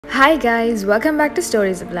Hi guys, welcome back to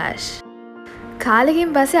Stories of Lash. කාලෙකින්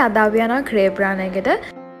පස්සේ අද අපි යනවා Crepe Runner එකට.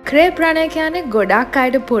 Crepe Runner කියන්නේ ගොඩක්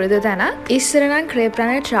අයට පුරුදු තැනක්. ඉස්සර නම් Crepe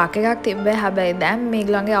Runner truck එකක් තිබ්බේ. හැබැයි දැන්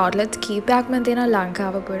මේගොල්ලන්ගේ outlets කීපයක්ම තියෙනවා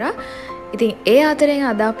ලංකාව පුරා. ඉතින් ඒ අතරින්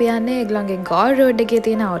අද අපි යන්නේ ඒගොල්ලන්ගේ Gold Road එකේ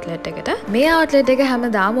තියෙන outlet එකට. මේ outlet එක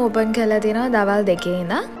හැමදාම open කරලා තියෙනවා දවල් 2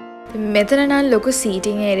 ඉඳන්. මෙතන නම් ලොකු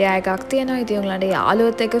seating area එකක් තියෙනවා. ඉතින් ඔයගලන්ට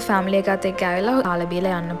යාළුවොත් එක්ක family එකත් එක්ක ඇවිල්ලා කාලා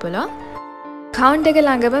බීලා යන්න පුළුවන්. කවුන්ට් එක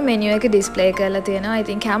ළඟම මෙනු එක ඩිස්ප්ලේ කරලා තියෙනවා.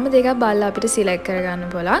 ඉතින් කැමති එකක් බලලා අපිට සිලෙක්ට් කරගන්න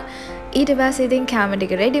පුළුවන්. ඊට පස්සේ ඉතින් කැමති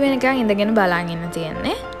එක රෙඩි වෙනකන් ඉඳගෙන බලන් ඉන්න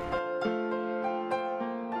තියෙන්නේ.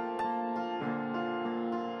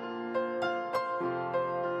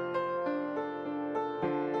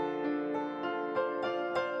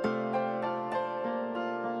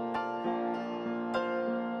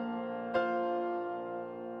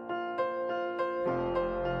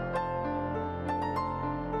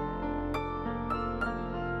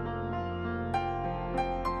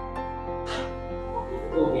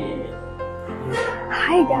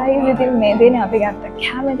 Hi guys, ඉතින් මේ දිනේ අපි ගත්ත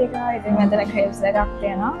කැමති එක. ඉතින් මෙතන crepes එකක්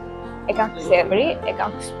තියෙනවා. එකක් savory, එකක්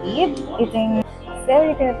sweet. ඉතින්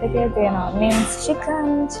savory crepe එකේ තියෙනවා minced chicken,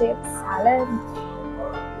 chips, salad,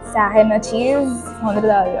 සෑහෙන cheese, හොඳට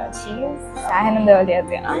දාලා cheese, සෑහෙන දේවල්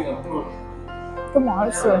තියෙනවා.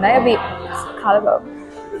 Tomorrow soon, I'll be color.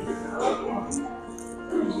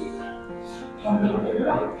 Oh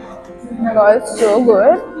my god, it's so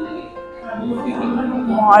good.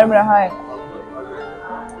 More raha.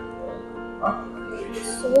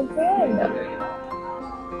 So good.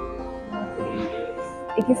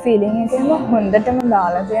 It's feeling it is not 100%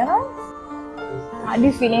 dala thiyana. Adi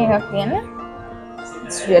feeling ekak thiyana.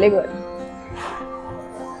 It's really good.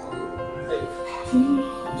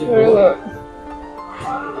 Really good.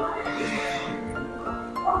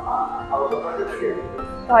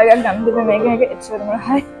 So I got done with the making it. It's very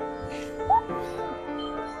high.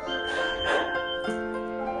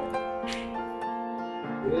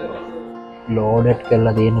 Loaded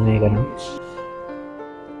කරලා තියෙන මේක නම්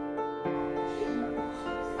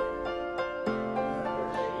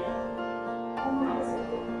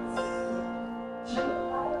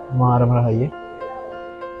මාරම රහයි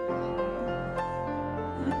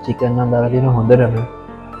chicken නම් දාලා තියෙන හොඳටම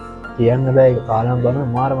කියන්න බෑ ඒක කාලම් බලන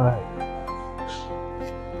මාරම රහයි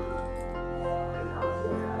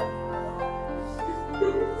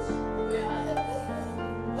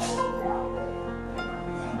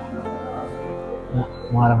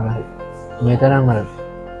මාරම රහයි මේ තරම් අර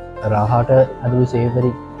රහට අදු සේවරි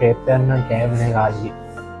ක්‍රේප් එකක් නම් කෑමනේ කාලේ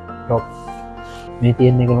ටොප් මේ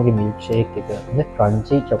තියෙන එක මගේ මිල්ක් ෂේක් එක නේ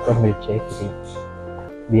ක්‍රන්චි චොකලට් මිල්ක් ෂේක් එක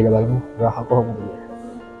බීලා බලමු රහ කොහොමද කියලා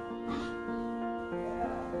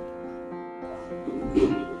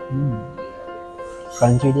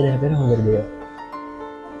ක්‍රන්චි විදිහට හැදෙන හොඳට දේවල්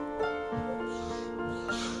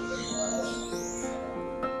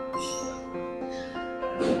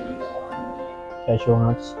cashew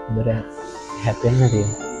nuts හොඳට හැපෙන්න තියෙන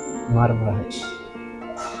මාරම රහයි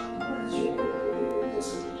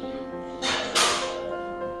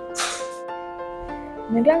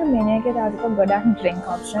මෙගලන් මෙනු එකේ දාලා ගොඩක් drink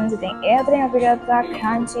options. ඉතින් ඒ අතරින් අපි ගත්තා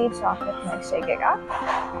crunchy chocolate milkshake එකක්.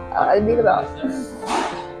 බීලා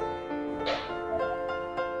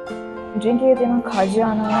drink එකේ තියෙන කජු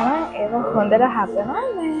අනනවා ඒක හොඳට හැපෙනවා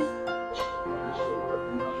නේ.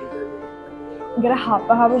 ගර හප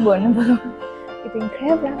බොන්න බලන්න. ඉතින්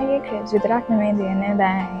crepe runner එකේ crepes විතරක් නෙමෙයි දෙන්නේ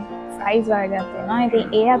දැන් fries වර්ගයක් තියෙනවා. ඉතින්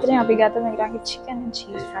ඒ අතරින් අපි ගත්ත මේකගේ chicken and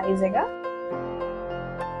cheese fries එක.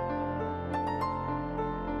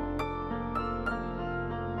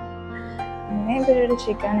 මේ විදිහට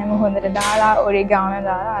chicken එක හොඳට දාලා oregano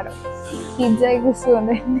දාලා අර pizza එක සුවඳ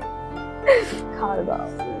එන්නේ. කාලා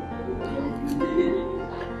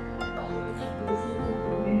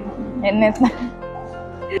එන්නේ නැහැ.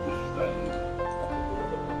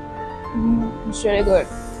 It's really good.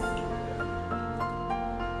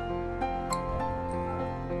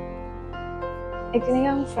 It's like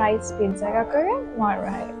a fried pizza. More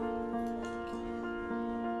right.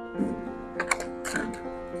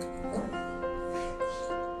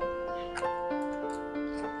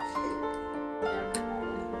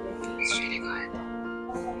 It's really good.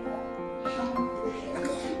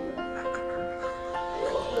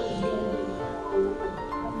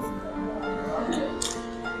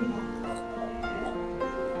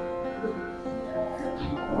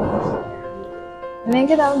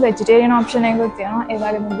 මේකේ තව vegetarian option එකකුත් තියෙනවා. ඒ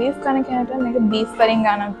වගේම beef කන කෙනෙක්ට මේක beef වලින්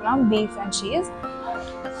ගන්න පුළුවන් beef and cheese.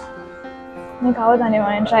 මේක කවදාවත්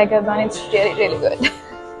අනිවාර්යෙන් try කරන්න. It's really really good.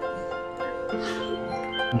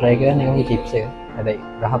 try කරන්න එකගේ chips එක. හැබැයි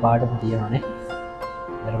රහ පාටම තියෙනවානේ.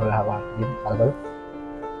 මෙතන රහ පාට තියෙන කලබල.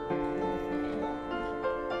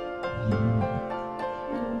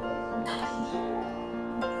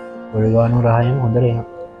 ඔරිගානු රහයම හොඳට එනවා.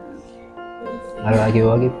 අර වගේ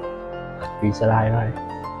වගේ පීසා රහයනවානේ.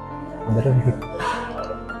 හොඳට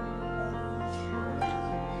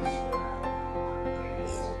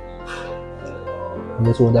හොඳ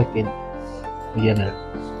සුවඳක් එන්නේ. කියන්නේ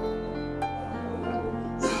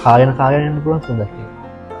කාගෙන යන්න පුළුවන් සුවඳක් එන්නේ.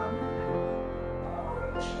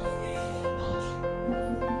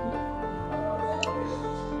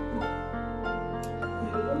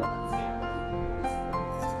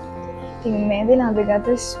 මේදින අපි ගත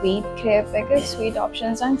ස්වීට් ක්‍රේප් එක ස්වීට්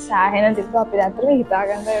ඔප්ෂන්ස් නම් සෑහෙන තිබ්බා. අපි ඇත්තටම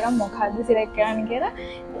හිතාගන්න බැරි මොකක්ද සිලෙක්ට් කරන්න කියලා.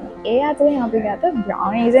 ඒ අතරින් අපි ගත්ත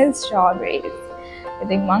brownies and strawberries.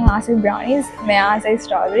 ඉතින් මං ආසයි brownies, මෙයා ආසයි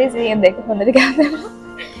strawberries. මේ දෙක හොඳට ගත්තා.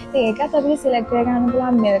 ඉතින් ඒකත් අපිට සිලෙක්ට් කරගන්න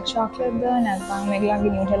පුළුවන් milk chocolate ද නැත්නම්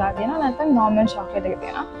මේගොල්ලන්ගේ Nutella තියෙනවා නැත්නම් normal chocolate එක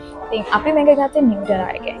තියෙනවා. ඉතින් අපි මේක ගත්තේ Nutella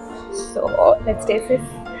එකේ. So let's taste it.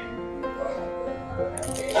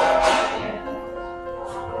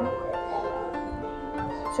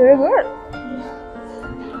 It's very good.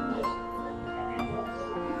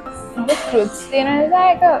 The fruits is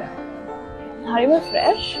like very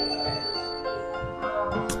fresh.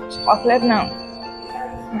 Chocolate now.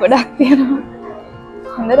 Good idea.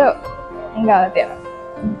 And the gala.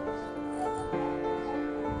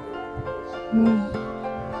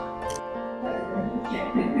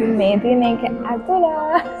 Maybe make atula.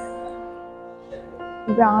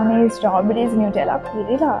 Brownies, strawberries, Nutella.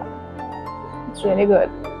 It's really good.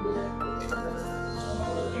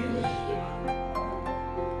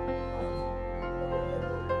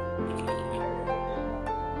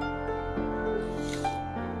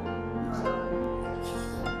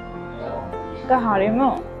 හරිම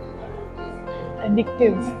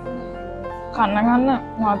addictive. කන්න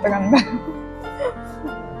නවත්ත ගන්න බෑ.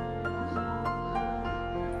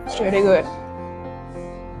 It's really good.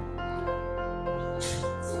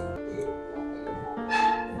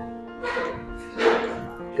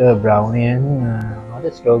 Brownie and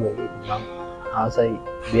other strawberry. ආසයි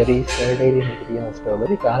berries වලට ඉතින් තියෙන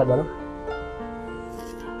strawberry කාලා බලමු.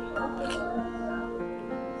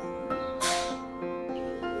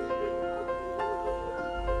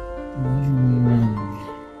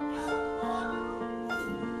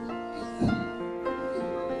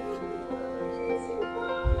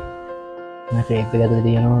 ක්‍රේප් එක ඇතුලේ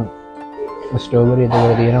තියෙනවා ස්ට්‍රෝබෙරි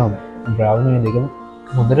එතකොට තියෙනවා බ්‍රවුනි දෙකම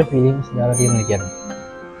හොඳට ෆීලිංග්ස් දාලා තියෙනවා කියන්නේ.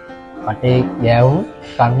 කටේ ගෑවුණු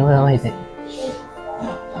කන්නම තමයි හිතෙන්නේ.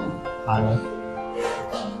 ආනෝ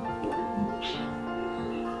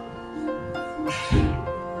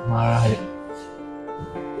මාර හරි.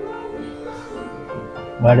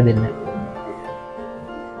 වඩ දෙන්නේ.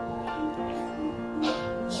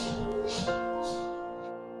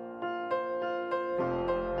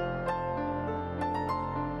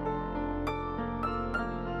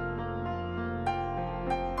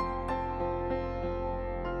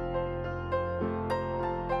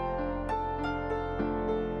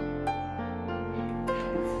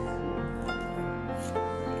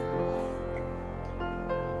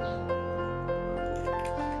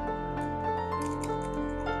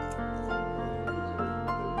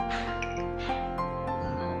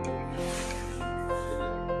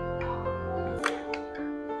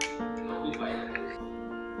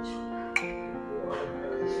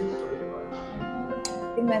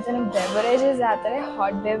 මෙතන beverages අතරේ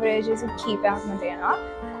hot beverages කීපයක්ම තියෙනවා.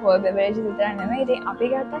 cold beverages විතර නෙමෙයි. ඉතින් අපි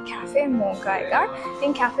ගත්තා cafe mocha එකක්.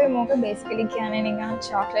 ඉතින් cafe mocha basically කියන්නේ නිකන්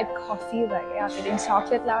chocolate coffee වගේ. අපි ඉතින්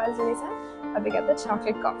chocolate lovers නිසා අපි ගත්තා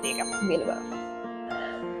chocolate coffee එකක් බිලව.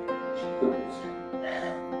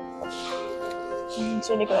 It's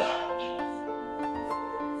really good.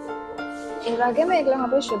 ඒ වගේම ඒගොල්ලෝ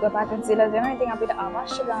අපේ sugar packets දීලා දෙනවා. ඉතින් අපිට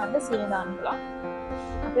අවශ්‍ය ගානට සීනි දාන්න පුළුවන්.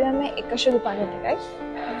 අපි දැන් මේ එක sugar packet එකයි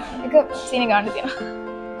එක සීනි ගන්න තියෙනවා.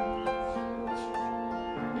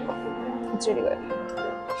 It's really good.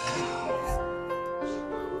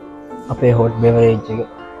 අපේ hot beverage එක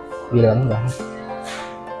විලවන්න ගන්න.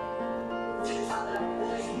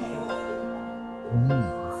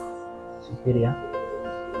 superior.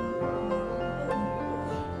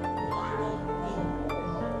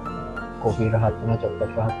 Coffee rahat වෙනවා,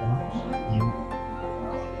 chocolate rahat වෙනවා.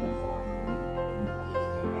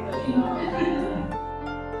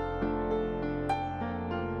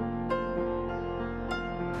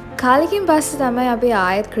 කාලෙකින් පස්සේ තමයි අපි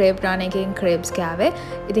ආයෙත් ක්‍රේප් රන් එකකින් ක්‍රේප්ස් කෑවේ.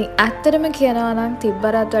 ඉතින් ඇත්තටම කියනවා නම්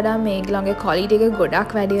තිබ්බරත් වඩා මේගොල්ලන්ගේ ක්වොලිටි එක ගොඩක්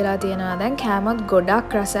වැඩි වෙලා තියෙනවා. දැන් කෑමත්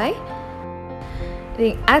ගොඩක් රසයි.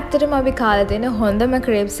 ඉතින් ඇත්තටම අපි කාලා තියෙන හොඳම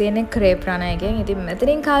ක්‍රේප්ස් තියෙන්නේ ක්‍රේප් රන් එකෙන්. ඉතින්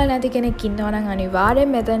මෙතනින් කාලා නැති කෙනෙක් ඉන්නවා නම් අනිවාර්යෙන්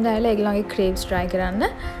මෙතනට ඇවිල්ලා ඒගොල්ලන්ගේ ක්‍රේප්ස් try කරන්න.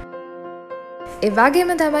 ඒ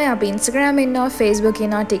වගේම තමයි අපි Instagram ඉන්නවා, Facebook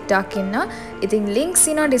ඉන්නවා, TikTok ඉන්නවා. ඉතින් links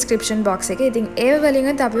ඉන්නවා description box එකේ. ඉතින් ඒව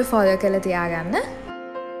වලින් අපිව follow කරලා තියාගන්න.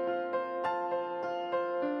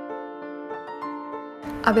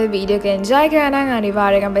 අපේ වීඩියෝ එක enjoy කරා නම්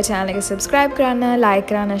අනිවාර්යෙන් අපේ channel එක subscribe කරන්න, like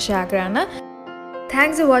කරන්න, share කරන්න.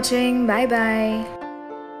 Thanks for watching. Bye bye.